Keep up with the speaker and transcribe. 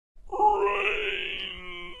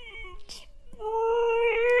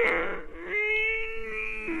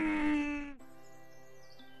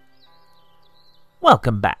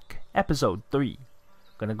Welcome back, episode 3.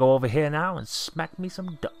 Gonna go over here now and smack me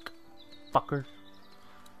some duck. Fucker.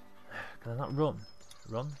 Can I not run?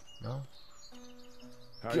 Run? No?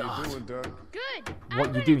 How you doing, Doug? Good.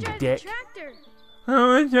 What you doing, dick?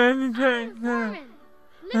 I'm driving the tractor.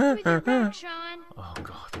 Lift with your back, Sean. Oh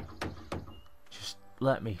god. Just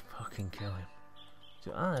let me fucking kill him.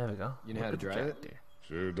 Ah, there we go. You know how to drive it?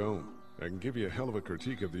 Sure don't. I can give you a hell of a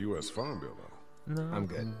critique of the U.S. Farm Bill, though. No, I'm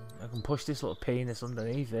good. I can push this little penis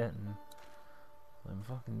underneath it and let him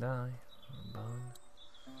fucking die.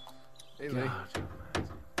 Hey, Lee. God.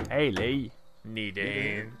 Hey, Lee. Need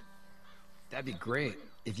it. That'd be great.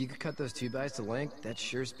 If you could cut those 2x to length, that'd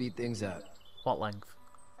sure speed things up. What length?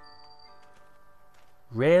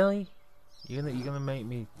 Really? You're gonna make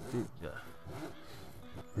me do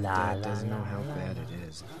Dad doesn't know how bad it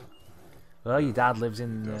is. Well, your dad lives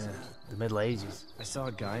in the Middle Ages. I saw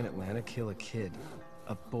a guy in Atlanta kill a kid.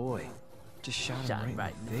 A boy. Just shot him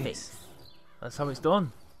right in the face. That's how it's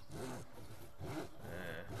done.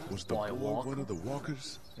 Was the boy one of the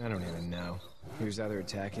walkers? I don't even know. He was either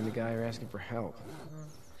attacking the guy or asking for help.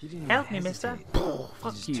 He didn't even Help me, mister. hesitate.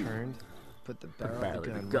 Fuck He just you. turned, put the barrel Barrel of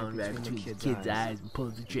of the gun right between between the the kid's eyes and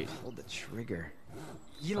pulled the trigger. Pulled the trigger.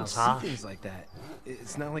 You don't Sounds see harsh. things like that.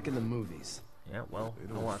 It's not like in the movies. Yeah, well, They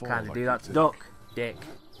I don't want to fall kind of like do you that to think. Duck. Dick.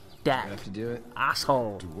 You Dak. have to do it.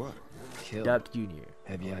 Asshole. Do what? Kill. Duck Jr.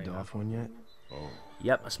 Have you had to off one yet? Oh,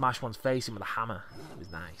 Yep, I smashed one's face in with a hammer. It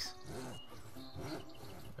was nice.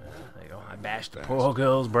 There you go. I bashed the poor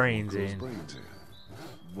girl's brains girl's in. brains in.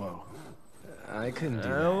 Whoa. I couldn't do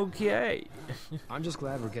that. Okay. I'm just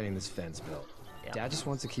glad we're getting this fence built. Yeah. Dad just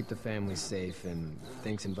wants to keep the family safe and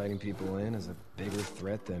thinks inviting people in is a bigger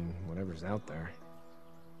threat than whatever's out there.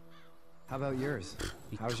 How about yours?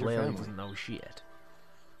 He How's your clearly family? doesn't know shit.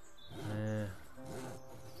 My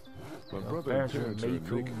Well, brother and parents parents are are me in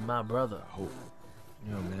cool, Macon. my brother. I hope.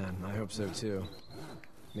 Oh man, I hope so too.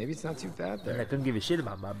 Maybe it's not too bad And I there. couldn't give a shit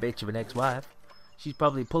about my bitch of an ex-wife. She's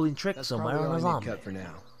probably pulling tricks That's somewhere probably on all a I need zombie. cut for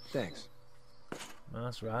now. Thanks. Well,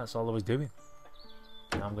 that's right. That's all I was doing.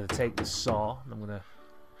 Now I'm gonna take the saw and I'm gonna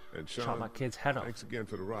And chop Sean, my kid's head off thanks again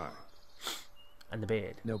for the ride. and the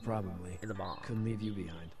bed No problem, Lee. in the barn. Couldn't leave you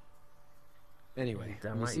behind. Anyway,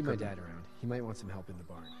 Damn when you right see you my couldn't. dad around, he might want some help in the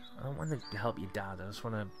barn. I don't want to help your dad. I just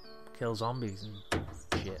want to kill zombies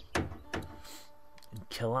and shit. And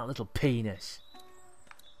kill that little penis.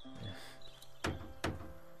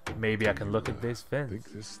 Maybe I can look at this fence.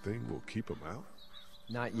 Think this thing will keep him out?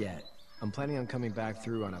 Not yet. I'm planning on coming back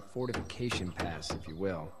through on a fortification pass, if you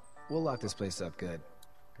will. We'll lock this place up good.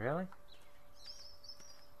 Really?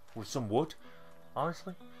 With some wood?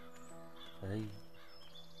 Honestly? Hey.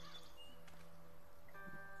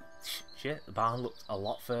 Shit, the barn looked a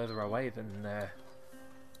lot further away than that.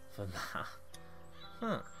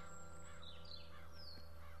 Huh.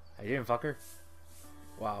 How you doing, fucker?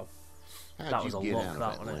 Wow. How'd That was you a get look, out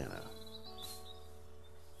that of one, Atlanta?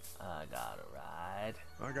 I got a ride.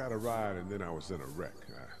 I got a ride and then I was in a wreck.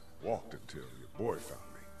 I walked until your boy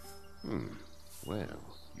found me.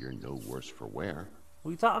 Well, you're no worse for wear.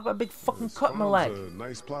 What you talking about? A big fucking This cut in my farm's leg. a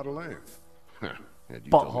nice plot of land. Had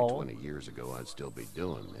you Butthole. told me 20 years ago I'd still be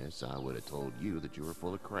doing this, I would have told you that you were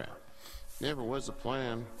full of crap. Never was the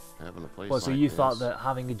plan, having a place Well, so like you this. thought that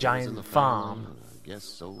having a It was in giant the farm family, and I guess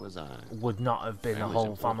so was I. would not have been a Family's whole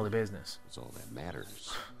important. family business? That's all that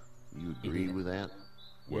matters. You agree with that?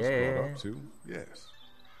 Was Yeah. brought up to? Yes.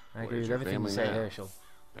 I What agree is with your everything you family say, now? Herschel.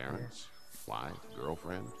 Parents? Wife?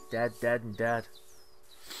 Girlfriend? Dad, and dad.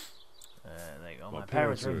 There you go. My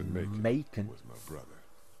parents are in Macon. Macon. Was my brother.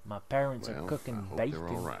 My parents are Well, cooking I hope bacon. they're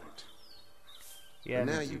all right. Yeah, And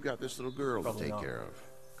now that's- you've got this little girl to Probably take not. care of.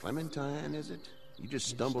 Clementine, is it? You just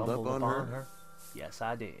you stumbled up on her? Yes,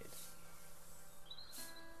 I did.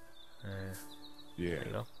 Yeah. There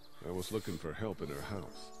you go. I was looking for help in her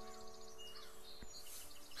house.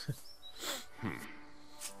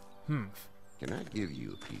 Can I give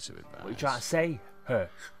you a piece of advice? What are you trying to say,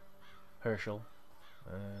 Herschel?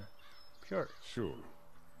 Sure. Sure.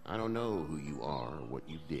 I don't know who you are or what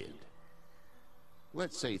you did.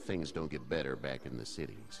 Let's say things don't get better back in the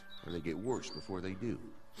cities, or they get worse before they do.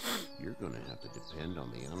 You're gonna have to depend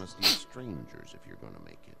on the honesty of strangers if you're gonna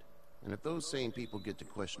make it. And if those same people get to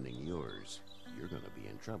questioning yours, you're gonna be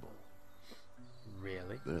in trouble.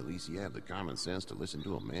 Really? But at least you have the common sense to listen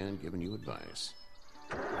to a man giving you advice.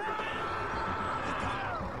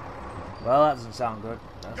 Well, that doesn't sound good.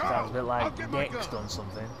 That sounds a bit like Nick's done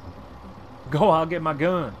something. Go, I'll get my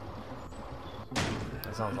gun.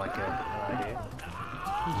 That sounds like a good idea.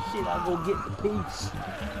 Shit, I'll go get the piece.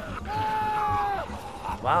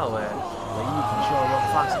 Wow, you can sure run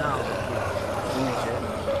fast now. Holy shit.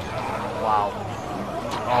 Wow.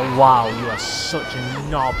 Oh wow, you are such a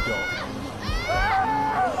knob dog.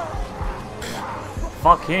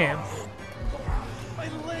 Fuck him.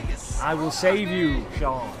 I will save you,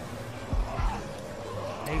 Sean.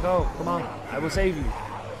 There you go, come on. I will save you.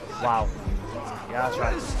 Wow. Yeah, that's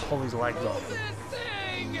right. Pull his legs off.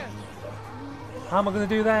 How am I gonna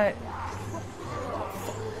do that?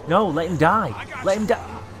 No, let him die. Let him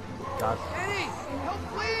die. God.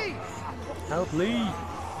 Help Lee.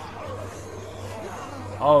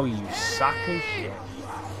 Oh, you sack of shit.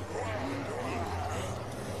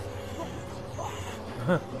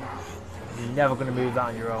 You're never gonna move that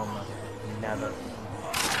on your own, man. Never.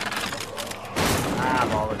 Ah,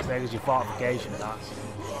 bollocks. There's your fortification, that's.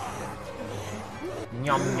 Yum,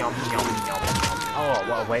 yum, yum, yum, yum. Oh,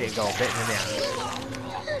 what a way to go. Bit in the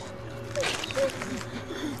ass.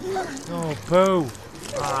 Oh, poo.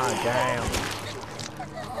 Ah, damn.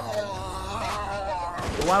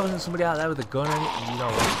 Why wasn't somebody out there with a gun in it? You know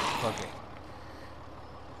what? Fuck it.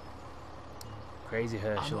 Crazy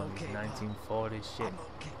Herschel on his 1940s shit.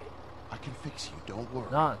 Okay. I can fix you, don't worry.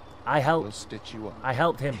 No, I helped. We'll stitch you up. I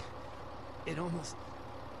helped him. It almost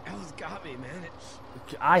got me, man.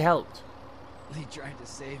 I helped. Lee tried to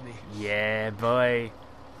save me. Yeah, boy.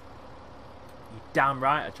 You damn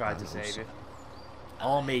right I tried to save you.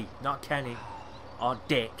 Or me, not Kenny. Or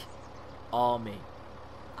Dick. Or me.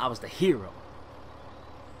 I was the hero.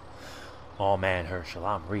 Oh man, Herschel,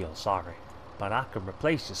 I'm real sorry. But I can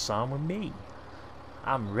replace your son with me.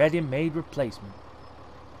 I'm ready-made replacement.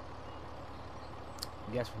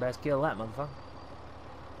 Guess we best kill that motherfucker.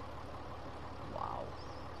 Wow.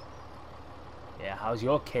 Yeah, how's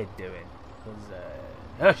your kid doing? Because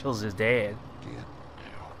Herschel's is dead. Get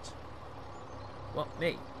out. What,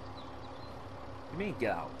 me? You mean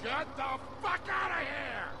get out? Get the fuck out of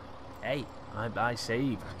here! Hey, I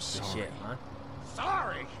saved the sorry. shit, man.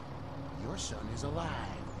 Sorry! Your son is alive.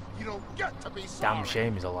 You don't get to be sorry. Damn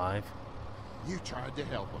shame he's alive. You tried to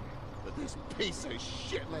help him, but this piece of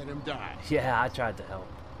shit let him die. Yeah, I tried to help.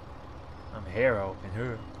 I'm a hero in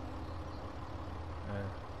her.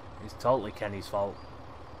 It's totally Kenny's fault.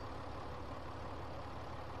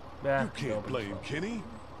 Yeah, You can't nobody's blame fault. Kenny.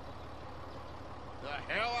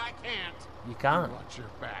 The hell I can't. You can't. Watch your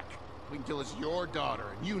back. Wait until it's your daughter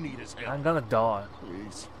and you need his help. I'm gonna die.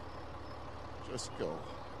 Please. Just go.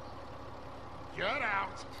 Get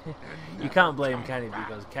out. You can't blame Kenny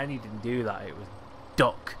because Kenny didn't do that. It was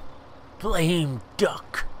Duck. Blame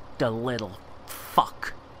Duck, the little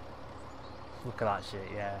fuck. Look at that shit,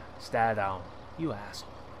 yeah. Stare down. You asshole.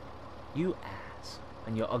 You ass.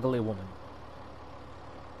 And your ugly woman.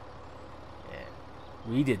 Yeah.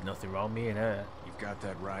 We did nothing wrong, me and her. You've got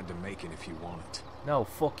that ride to Macon if you want it. No,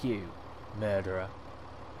 fuck you, murderer.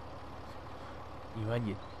 You and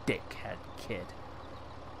your dickhead kid.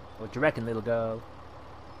 What do you reckon, little girl?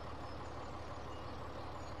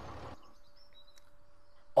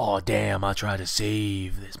 Oh damn, I tried to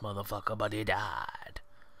save this motherfucker, but he died.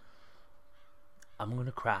 I'm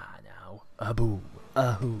gonna cry now. Aboo,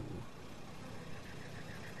 ahoo.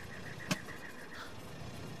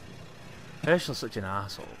 Herschel's such an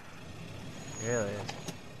asshole. He really is.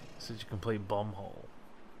 Such a complete bumhole.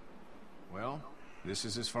 Well, this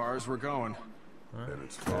is as far as we're going. Then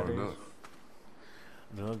it's far enough.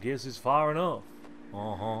 No, I guess it's far enough.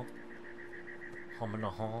 Uh-huh.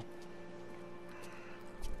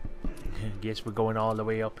 Guess we're going all the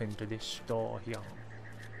way up into this store here.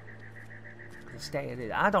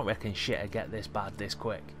 I don't reckon shit'll get this bad this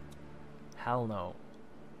quick. Hell no.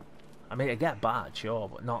 I mean, it'll get bad, sure,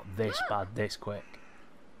 but not this bad this quick.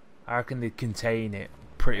 I reckon they'd contain it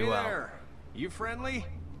pretty well. There. You friendly?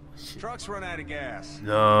 Truck's run out of gas.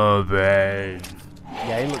 No, babe.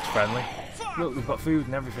 Yeah, he looks friendly. Look, we've got food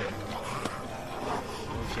and everything.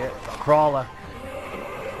 Oh shit, got a crawler.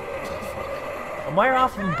 And why are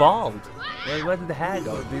half of them bald? Where did the hair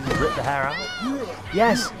go? Did they rip the hair out?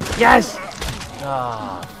 Yes! Yes!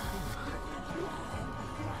 Ah.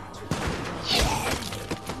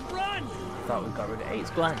 Run! Thought we got rid of it. Hey, it's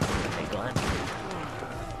Glenn. Hey, Glenn.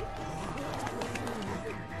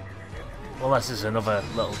 Unless it's another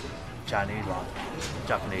little Chinese lad,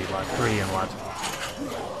 Japanese lad, Korean lad,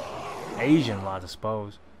 Asian lad, I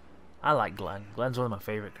suppose. I like Glenn. Glenn's one of my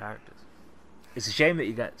favourite characters. It's a shame that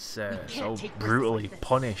he gets so brutally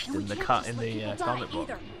punished in the comic book.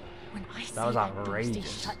 That was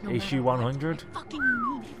outrageous. Issue 100.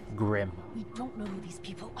 Grim. We don't know who these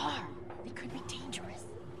people are. They could be dangerous.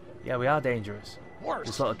 Yeah, we are dangerous. Worse,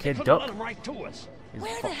 This little kid they Duck. let them right to us. Is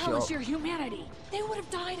Where the fucked hell up. is your humanity? They would have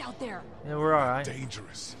died out there. Yeah, we're alright.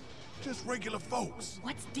 Dangerous. Just regular folks.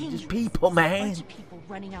 What's dangerous? Just people, A man. bunch of people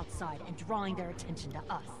running outside and drawing their attention to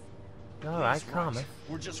us. Alright, calm it.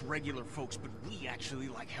 We're just regular folks, but we actually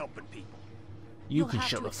like helping people. You can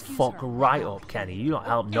shut the fuck right up, Kenny. You don't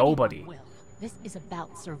help nobody. Will. This is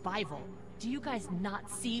about survival. Do you guys not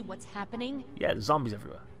see what's happening? Yeah, there's zombies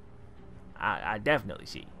everywhere. I definitely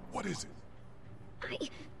see. What is it?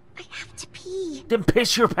 I have to pee. Then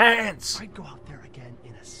piss your pants! I'd go out there again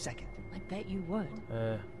in a second. I bet you would.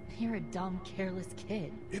 You're a dumb, careless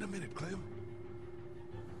kid. In a minute, Clem.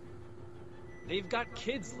 They've got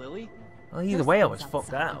kids, Lily. Well, either way, I was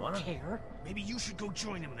fucked out, wasn't I? Care. Maybe you should go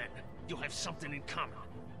join him then. You'll have something in common.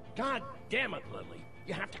 God damn it, Lily.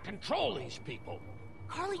 You have to control these people.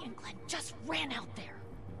 Carly and Glenn just ran out there.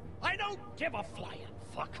 I don't give a flying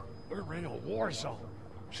fuck. We're in a war zone.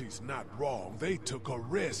 She's not wrong. They took a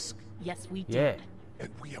risk. Yes, we did. Yeah. And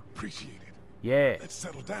we appreciate it. Yeah. Let's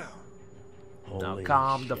settle down. Now Holy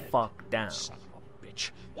calm the shit. fuck down. Son of a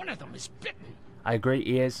bitch. One of them is bitten. I agree,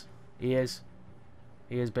 he is. He is.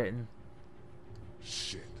 He is bitten.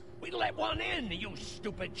 Shit. We let one in, you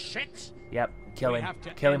stupid shits. Yep, kill We him. have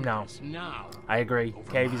to Kill him end now. this now. I agree.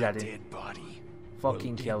 Over Cave his my head in. dead body.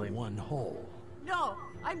 Fucking We'll kill dig him. one hole. No,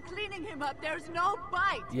 I'm cleaning him up. There's no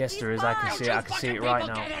bite. Yes, there is. I can see it. I can see it right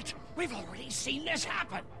now. Get it? We've already seen this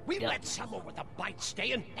happen. We Yep. let someone with a bite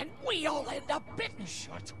stay in, and we all end up bitten.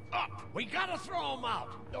 Shut up. We gotta throw him out,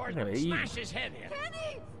 or Anyway, you- smash his head in.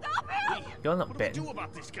 Kenny, stop him! You're not What do we bitten. do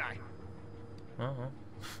about this guy?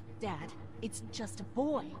 Dad, it's just a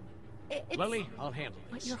boy. It's... Lily, I'll handle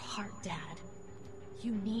But this. your heart, Dad.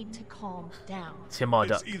 You need to calm down. It's him or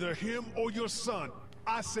duck. It's either him or your son.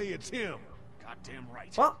 I say it's him. Goddamn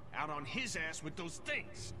right. What? Out on his ass with those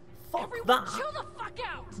things. Fuck Everyone, that. chill the fuck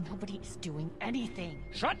out! Nobody is doing anything.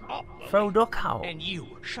 Shut up, Lily. Throw duck out. And you,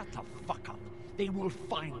 shut the fuck up. They will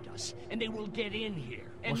find us, and they will get in here.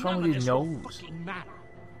 And What's wrong none with of his this will nose? fucking matter.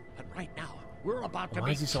 But right now, we're about to Why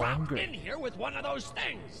be is he so trapped angry? in here with one of those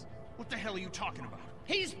things. What the hell are you talking about?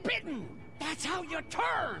 He's bitten. That's how you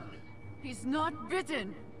turn. He's not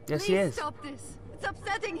bitten. Yes, Please he is. stop this. It's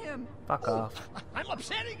upsetting him. Fuck off. I'm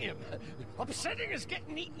upsetting him. Upsetting is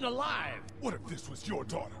getting eaten alive. What if this was your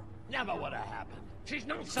daughter? Never would have happened. She's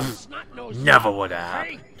not some snot-nosed. Never dog, would have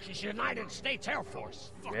okay? happened. She's United States Air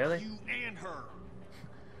Force. Fuck Really? you and her.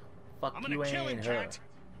 Fuck I'm gonna you kill him, and her. Cat.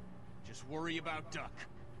 Just worry about Duck.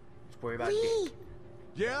 Just worry about Lee, dick.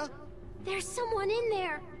 Yeah? there's someone in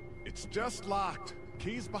there. It's just locked.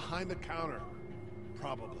 Keys behind the counter.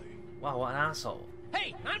 Probably. Wow, what an asshole.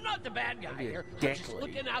 Hey, I'm not the bad guy Be a here. I'm dick, just Lee.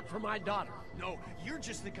 looking out for my daughter. No, you're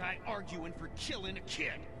just the guy arguing for killing a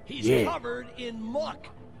kid. He's Yeah. covered in muck.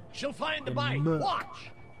 She'll find the In bite. muck.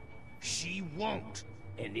 Watch. She won't.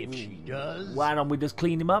 And if she does, Why don't we just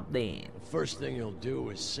clean him up then? the first thing he'll do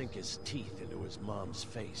is sink his teeth into his mom's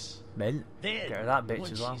face. Ben, Then, get rid of that bitch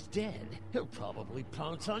when as well. she's dead, he'll probably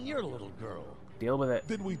pounce on your little girl. Deal with it.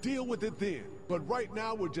 Then we deal with it then. But right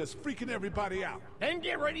now, we're just freaking everybody out. Then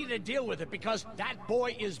get ready to deal with it because that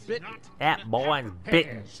boy is bitten. That boy's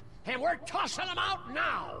bitten. And we're tossing him out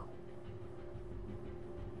now.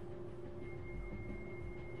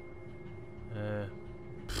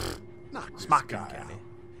 Knock this Smack him, guy Kenny. out.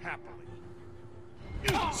 Happily.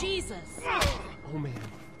 Jesus! Oh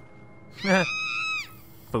man.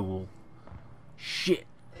 Fool. Shit.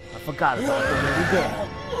 I forgot about him again.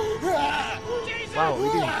 Wow, we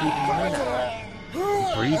didn't keep him running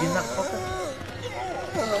that. Breathing that fucker?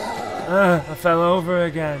 I fell over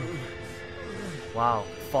again. Wow,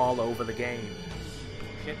 fall over the game.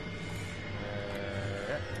 Shit.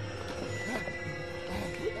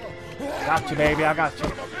 I got you, baby, I got you.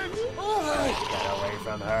 Get away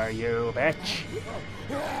from her, you bitch.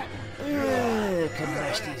 Can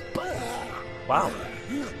mash these buttons. Wow.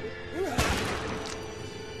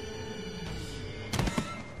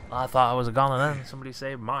 I thought I was a goner then. Somebody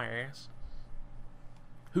saved my ass.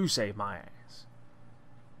 Who saved my ass?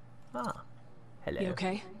 Ah. Hello. You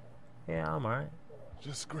okay? Yeah, I'm alright.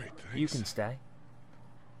 Just great, thanks. You can stay.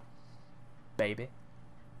 Baby.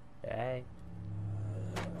 Hey.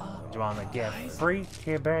 Do you wanna get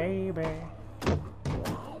freaky, baby?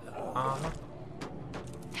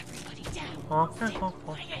 Everybody down. Uh-huh.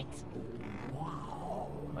 Quiet.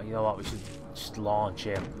 Oh, you know what? We should just launch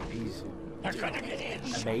him. He's They're gonna get in.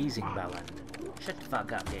 amazing, Bella. Shut the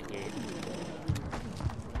fuck up, dickhead.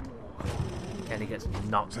 And he gets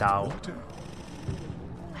knocked out.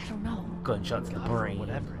 I don't know. Gunshot to the brain.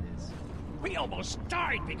 Whatever it is. We almost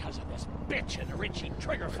died because of this bitch and the Richie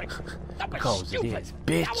trigger finger. That was Because it stupid. is,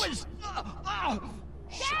 bitch. That was.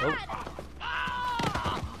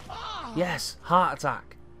 Yes, heart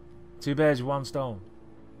attack. 2 birds with 1 stone.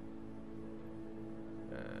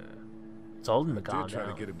 Told him to calm Did try to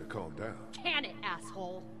down. get him to calm down. Can it,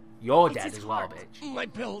 asshole? You're It's dead his as well, heart. bitch. My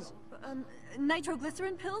pills.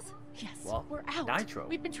 Nitroglycerin pills? Yes, What? we're out. Nitro?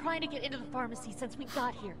 We've been trying to get into the pharmacy since we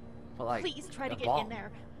got here. But like, Please try to a get bomb. in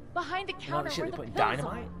there. Behind the You know counter that shit where they the put pills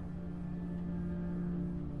dynamite?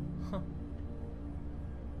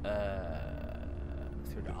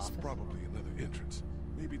 Through the There's office? probably another entrance.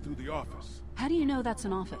 Maybe through the office. How do you know that's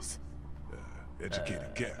an office?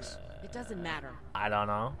 Educated guess. It doesn't matter. I don't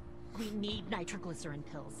know. We need nitroglycerin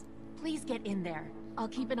pills. Please get in there. I'll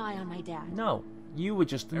keep an eye on my dad. No, you were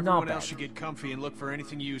just Everyone knobhead. else should get comfy and look for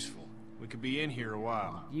anything useful. We could be in here a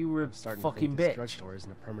while. You were a I'm starting fucking to think this bitch. drugstore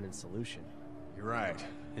isn't a permanent solution. You're right.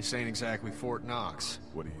 This ain't exactly Fort Knox.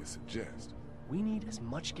 What do you suggest? We need as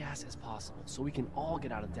much gas as possible so we can all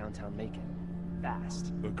get out of downtown Macon.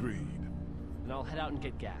 Fast. Agreed. And I'll head out and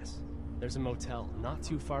get gas. There's a motel not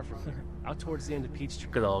too far from here, out towards the end of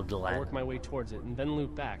Peachtree. Good old I'll Glenn. work my way towards it and then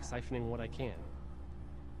loop back, siphoning what I can.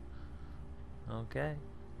 Okay.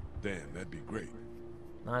 Damn, that'd be great.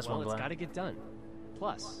 Nice Well, one, it's Glenn. gotta get done.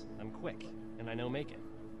 Plus, I'm quick, and I know Macon.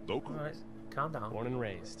 Local? Alright, calm down. Born and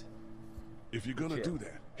raised. If you're gonna Shit. do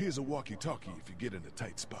that, here's a walkie-talkie if you get in a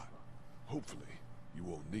tight spot. Hopefully, you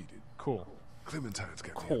won't need it. Cool. Clementine's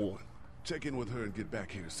got the Cool. other one. Check in with her and get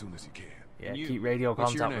back here as soon as you can. Yeah, And you, keep radio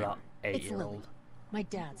what's your contact with name? that It's Lily. 8-year-old. My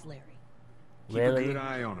dad's Larry. Keep Really? a good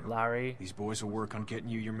eye on him. Larry? These boys will work on getting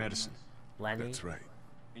you your medicine. Lenny? That's right.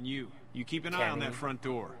 And you keep an eye on Kenny. that front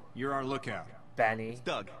door. You're our lookout. Benny?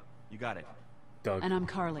 Doug, you got it. Doug. And I'm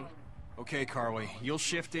Carly. Okay, Carly, you'll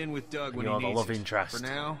shift in with Doug when You're he the needs love it. interest. For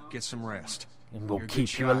now, get some rest. And we'll You're a good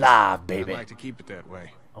keep you shot. alive, baby. I'd like to keep it that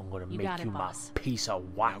way. I'm gonna You make got it, you my boss. piece of Now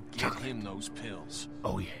white get chocolate. him those pills.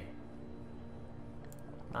 Oh yeah.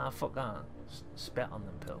 Nah, fuck that. Spit on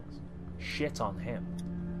them pills. Shit on him.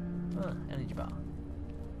 Energy bar.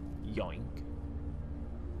 Yoink.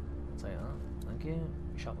 I'll tell you that. Thank you,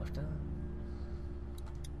 shoplifter.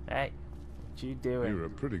 Hey, what you doing? You're a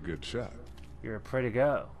pretty good shot. You're a pretty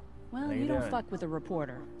girl. Well, How you you don't doing? fuck with a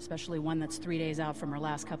reporter, especially one that's 3 days out from her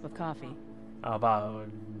last cup of coffee. How about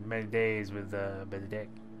many days with a bit of dick?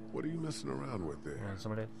 What are you messing around with there? Want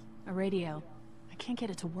some of this? A radio. I can't get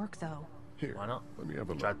it to work, though. Here, Why not? let me have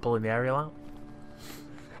a Tried look. pulling the aerial out?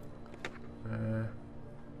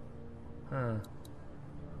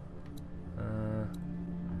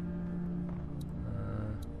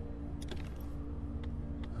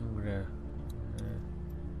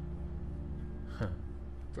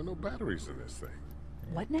 There are no batteries in this thing.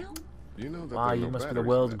 What now? You know that Wow, there are you no must be the batteries in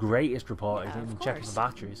world's that thing. greatest reporter. Yeah, You didn't of even check course. for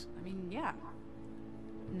batteries. I mean, yeah.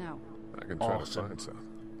 No. I can try Awesome. to find some.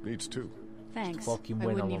 Needs two. Thanks. fucking I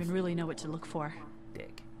win, wouldn't I even love- really know what to look for.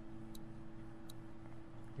 Dick.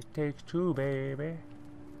 It takes two, baby.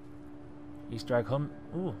 Easter egg hunt.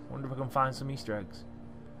 Ooh, wonder if I can find some Easter eggs.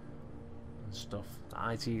 And stuff.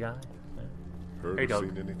 The IT guy. Yeah. Heard Hey, or Doug.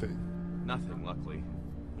 seen anything? Nothing, luckily.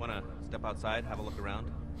 Wanna step outside, have a look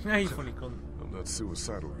around? Yeah, you funny cunt. I'm not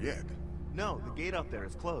suicidal yet. No, the gate out there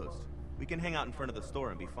is closed. We can hang out in front of the store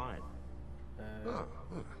and be fine. Oh,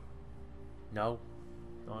 No.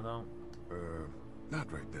 No, I don't.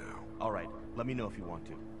 not right now. Alright, let me know if you want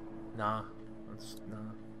to. Nah. Nah.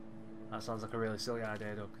 That sounds like a really silly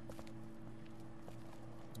idea, Doug.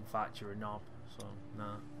 In fact, you're a knob, so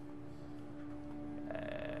nah.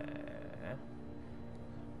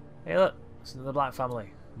 Hey, look. It's another black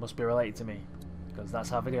family. Must be related to me. Because that's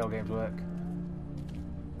how video games work.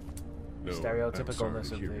 No, Stereotypicalness I'm sorry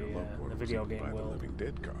to of hear your loved the one was video eaten game by the world. living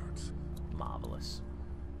dead cards. Marvelous.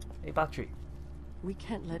 Hey, battery. We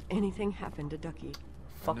can't let anything happen to Ducky.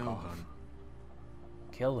 Fuck No, off. hon.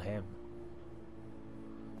 Kill him.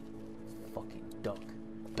 Fucking duck.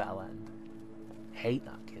 Bellend. Hate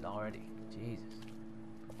that kid already. Jesus.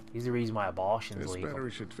 He's the reason why abortion's This legal.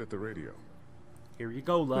 battery should fit the radio. Here you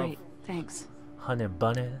go, love. Great, thanks. Honey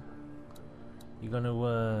bunny. You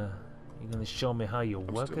gonna show me how you I'm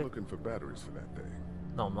work still it? looking for batteries for that thing.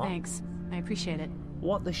 No, I'm not. Thanks. I appreciate it.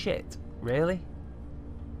 What the shit? Really?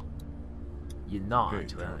 You're not Hey,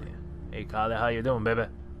 actually, are Carly. you? Hey, Carly, how you doing, baby?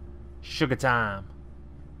 Sugar time.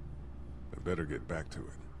 I better get back to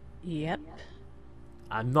it. Yep.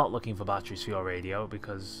 I'm not looking for batteries for your radio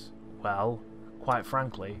because, well, quite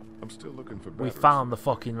frankly, I'm still looking for we batteries. found the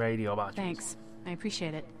fucking radio batteries. Thanks. I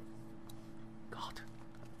appreciate it. God,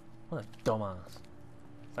 what a dumbass.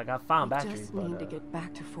 It's like I found We batteries, just but need to get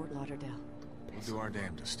back to Fort Lauderdale. We'll do our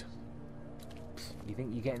damnedest. you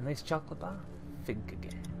think you're getting this chocolate bar? Think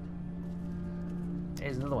again.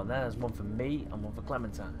 Here's another one. There's one for me and one for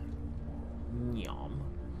Clementine. Nyam.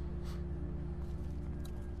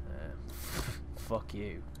 Fuck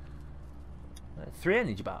you. 3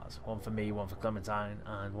 energy bars. One for me, one for Clementine,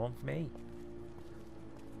 and one for me.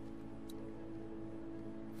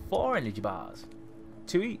 4 energy bars.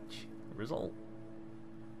 2 each. Result.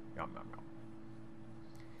 Yum, yum,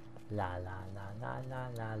 yum. La la la la la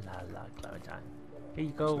la la la. Clementine. Here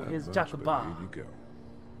you go. Here's a chocolate bar. Here you go.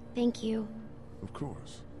 Thank you. Of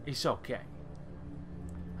course. It's okay.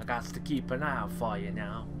 I got to keep an eye out for you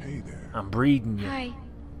now. Hey there. I'm breeding you. Hi.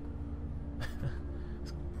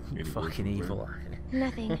 You fucking evil.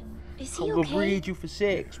 Nothing. Is he I'm okay? gonna breed you for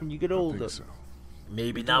sex when you get older. think so.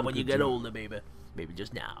 Maybe not when you get older, baby. Maybe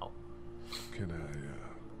just now. Can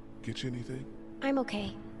I get you anything? I'm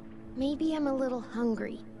okay. Maybe I'm a little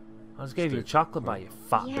hungry. I just gave you a chocolate bar, you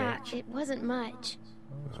fat Yeah, bitch. it wasn't much.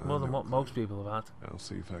 It's more than what most people have had. I'll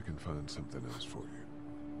see if I can find something else for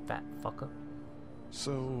you. Fat fucker.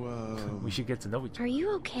 So, We should get to know each other. Are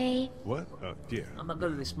you okay? What? Yeah. I'm not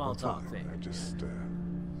good at this small I'm talk fine. thing. I just,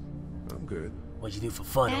 I'm good. What'd you do for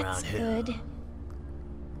fun around That's here? good.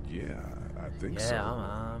 Yeah, I think Yeah,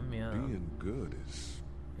 so. yeah. Being good is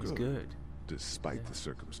good. It's good. Despite the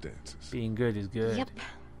circumstances. Being good is good. Yep.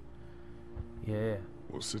 Yeah.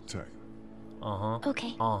 Well, sit tight. Uh-huh.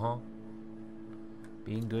 Okay. Uh-huh.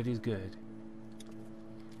 Being good is good.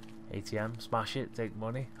 ATM, smash it, take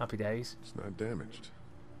money, happy days. It's not damaged.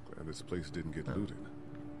 Glad this place didn't get looted.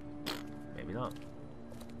 Maybe not.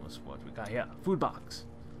 What's what we got here? Food box.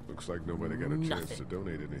 Looks like nobody got a chance Nothing. to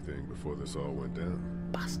donate anything before this all went down.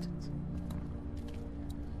 Bastards.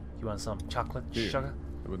 You want some chocolate, Here, sugar?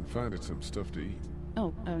 I've been finding some stuff to eat.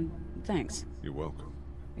 Oh, thanks. You're welcome.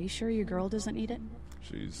 Are you sure your girl doesn't need it?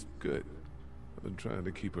 She's good. I've been trying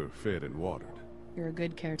to keep her fed and watered. You're a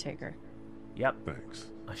good caretaker. Yep. Thanks.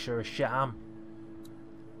 I sure as shit am.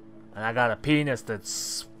 And I got a penis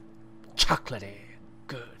that's chocolatey.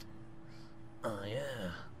 Good. Oh,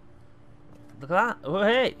 yeah. Look at that. Oh,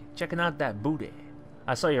 hey. Checking out that booty.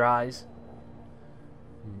 I saw your eyes.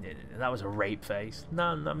 That was a rape face. No,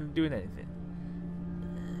 I'm not doing anything.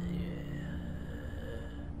 Yeah.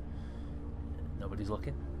 Nobody's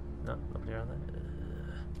looking? No, nobody around there?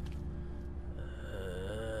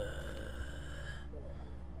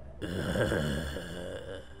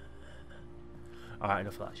 Alright,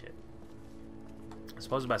 enough of that shit. I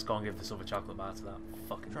suppose I best go and give this other chocolate bar to that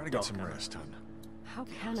fucking Try to duck, get some can't I? rest, hon. How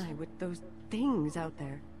can I with those things out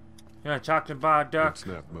there? Yeah, chocolate bar, duck. It's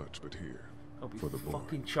not much, but here. Hope For the you boy.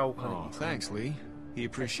 fucking choke on Oh, it. thanks, Lee. He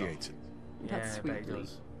appreciates it. Yeah, That's I bet he sweet, Lee.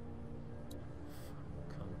 does.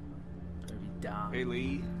 Maybe down. Hey,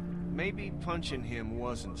 Lee. Maybe punching him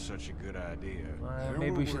wasn't such a good idea. Well, There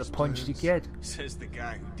maybe were we should have worse punched your plans. kid. Says the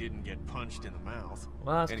guy who didn't get punched in the mouth.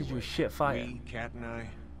 Well, that's because you're a shit fighter. We, Kat and I,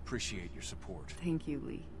 appreciate your support. Thank you,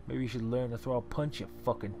 Lee. Maybe you should learn to throw a punch, you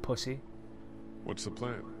fucking pussy. What's the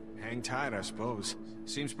plan? Hang tight, I suppose.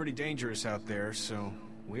 Seems pretty dangerous out there, so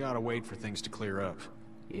we ought to wait for things to clear up.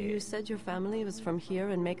 You said your family was from here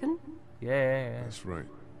in Macon? Yeah. That's right.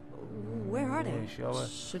 Where are they? Yeah, sure.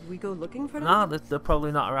 Should we go looking for them? Nah, they're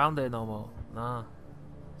probably not around there no more. Nah.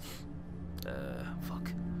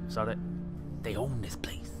 Fuck. Sorry. They own this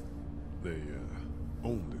place. They,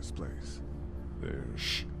 own this place. They're...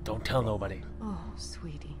 Shh. Don't tell nobody. Oh,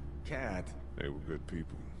 sweetie. Kat. They were good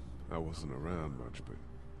people. I wasn't around much, but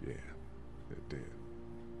yeah, they're dead.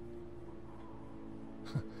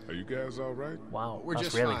 Are you guys all right? Wow, We're that's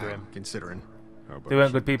just really fine, grim. considering. How about They weren't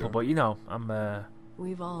you, good people, Doc? but you know, I'm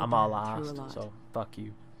We've all I'm all been through a asked, lot. so fuck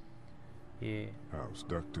you. Yeah. How's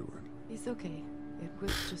Duck doing? He's okay. It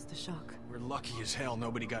was just a shock. We're lucky as hell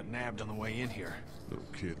nobody got nabbed on the way in here. No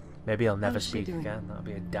kidding. Maybe I'll never How's she speak doing? again. That'll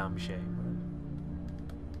be a damn shame.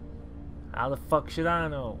 How the fuck should I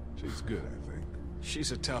know? She's good, I think.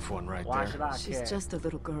 She's a tough one right Why there. should I She's care? just a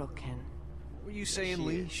little girl, Ken. What were you saying,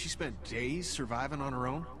 Lee? She spent days surviving on her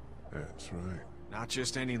own? That's right. Not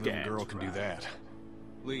just any little That's girl can do that.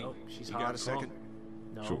 Lee, Nope, she's you got a hardcore. second?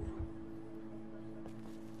 No. Sure.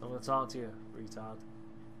 I want to talk to you, retard.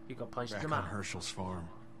 You got punched in Back the on mouth. Herschel's farm.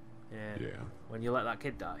 Yeah. Yeah. When you let that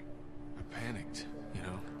kid die. I panicked, you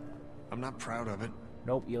know. I'm not proud of it.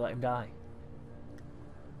 Nope, you let him die.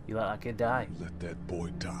 You let that kid die. Let that boy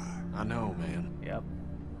die. I know, man. Yep.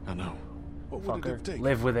 I know. What would it Fucker. take?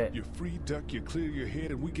 Live with it. You free Duck, you clear your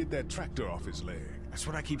head, and we get that tractor off his leg. That's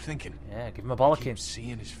what I keep thinking. Yeah, give him a I bollocking. keep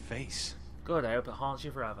seeing his face. Good, I hope it haunts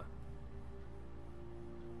you forever.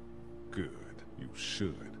 Good. You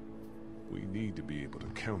should. We need to be able to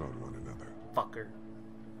count on one another. Fucker.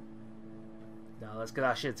 Now let's get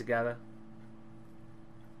our shit together.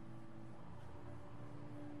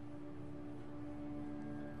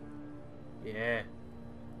 Yeah.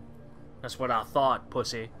 That's what I thought,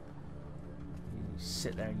 pussy. You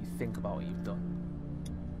sit there and you think about what you've done.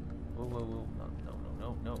 Whoa, whoa, whoa.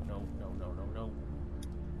 No.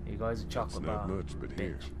 Here goes a chocolate Not bar. much, but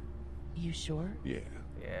here. Bitch. You sure? Yeah.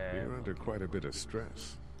 Yeah. You're under quite a bit of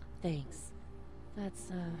stress. Thanks. That's,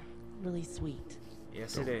 really sweet.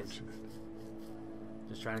 Yes, Don't it is. mention it.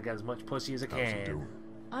 Just trying to get as much pussy as I How's it can. doing?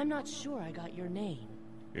 I'm not sure I got your name.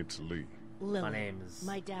 It's Lee. Lily. My name's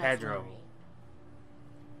My dad's Pedro. Larry.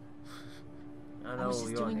 I I was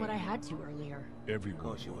just your doing what I name. had to earlier. Everyone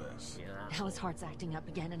course you was. Yeah. Now his heart's acting up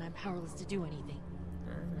again and I'm powerless to do anything.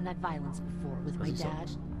 And that violence before with my he dad,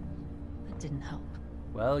 sucks. that didn't help.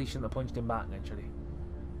 Well, you shouldn't have punched him back, naturally.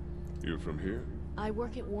 You're from here? I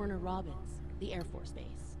work at Warner Robins, the Air Force Base.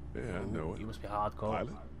 Yeah, I know it. You must be hardcore.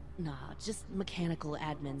 Pilot? Nah, just mechanical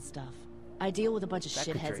admin stuff. I deal with a bunch of shitheads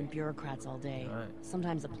Secretary. and bureaucrats all day. Right.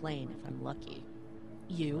 Sometimes a plane if I'm lucky.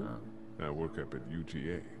 You? Oh. I work up at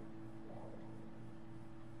UGA.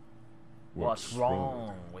 What's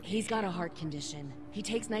wrong with He's you? got a heart condition. He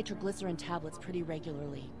takes nitroglycerin tablets pretty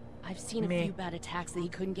regularly. I've seen a Meh. few bad attacks that he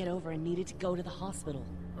couldn't get over and needed to go to the hospital.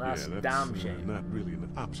 That's yeah, damn shame. not really an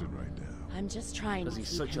option right now. I'm just trying to Because keep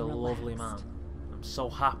he's such him a lovely man. relaxed. I'm so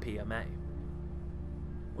happy I met him.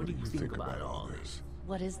 What do you think about all this?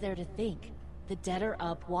 What is there to think? The dead are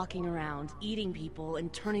up, walking around, eating people,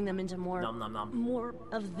 and turning them into more... Nom nom nom. more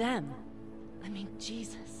of them. I mean,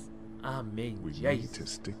 Jesus. I mean, We Jesus. need to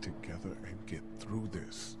stick together and get through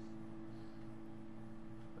this.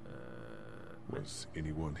 Was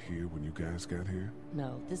anyone here when you guys got here?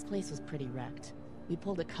 No, this place was pretty wrecked. We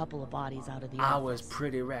pulled a couple of bodies out of the I office. was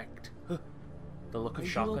pretty wrecked. Huh. The look Are of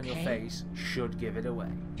you shock on your okay? face should give it away.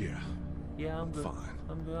 Yeah. Yeah, I'm good. Fine.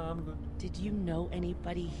 I'm good. I'm good. Did you know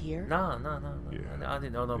anybody here? No. Yeah. I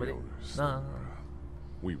didn't know nobody. The owners, No.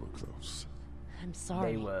 we were close. I'm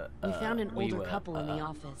sorry. were, we found an we older were, couple in the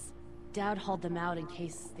office. Dad hauled them out in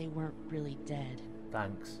case they weren't really dead.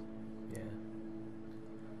 Thanks. Yeah.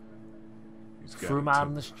 He's got Threw a him out on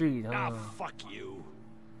temper. the street. Huh? Ah, fuck you.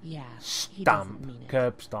 Yeah, he doesn't Stomp. mean it.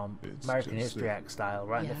 Curb stomp. It's American just History that- X style.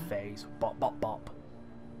 Right in Yeah. the face. Bop, bop, bop.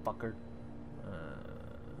 Fucker.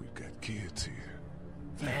 We've got kids here.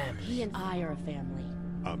 Family. He and I are a family.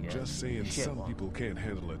 I'm Yeah, just saying shit some one. people can't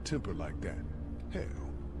handle a temper like that. Hell,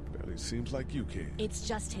 barely seems like you can. It's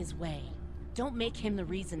just his way. Don't make him the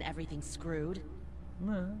reason everything's screwed.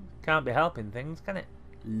 Well, can't be helping things, can it?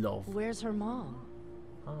 Love. Where's her mom?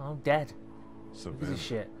 Oh, dead. Savannah, This is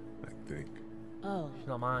shit. I think. Oh, She's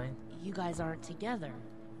not mine. you guys aren't together.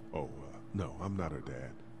 Oh, no, I'm not her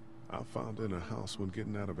dad. I found her in a house when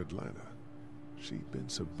getting out of Atlanta. She'd been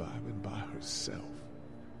surviving by herself.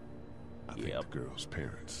 I think the girl's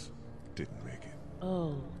parents didn't make it.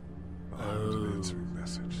 Oh. I heard an answering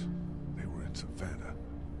message. They were in Savannah.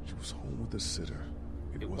 She was home with a sitter.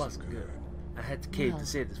 It wasn't good. I had the kid Well, to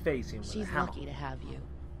see his face in with a She's hammer. lucky to have you.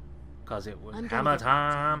 Because it was I'm gonna hammer get back to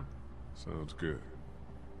time. Sounds good.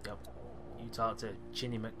 Yep. You talk to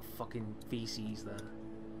Chinny McFucking feces there.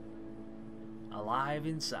 Alive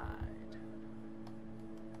inside.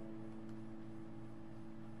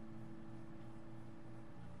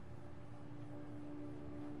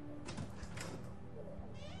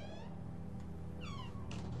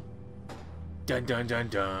 Dun dun dun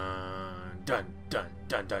dun dun dun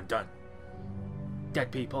dun dun dun.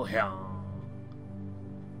 Dead people here.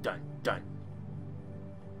 Dun dun.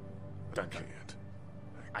 Dun dun.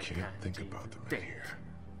 I can't think about them in here.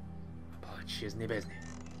 But shizney business.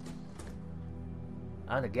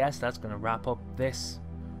 And I guess that's going to wrap up this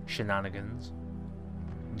shenanigans.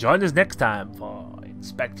 Join us next time for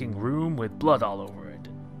inspecting room with blood all over it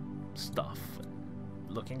and stuff.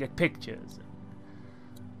 And looking at pictures.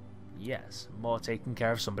 And yes, more taking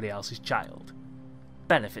care of somebody else's child.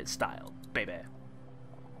 Benefit style, baby.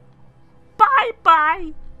 Bye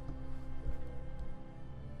bye!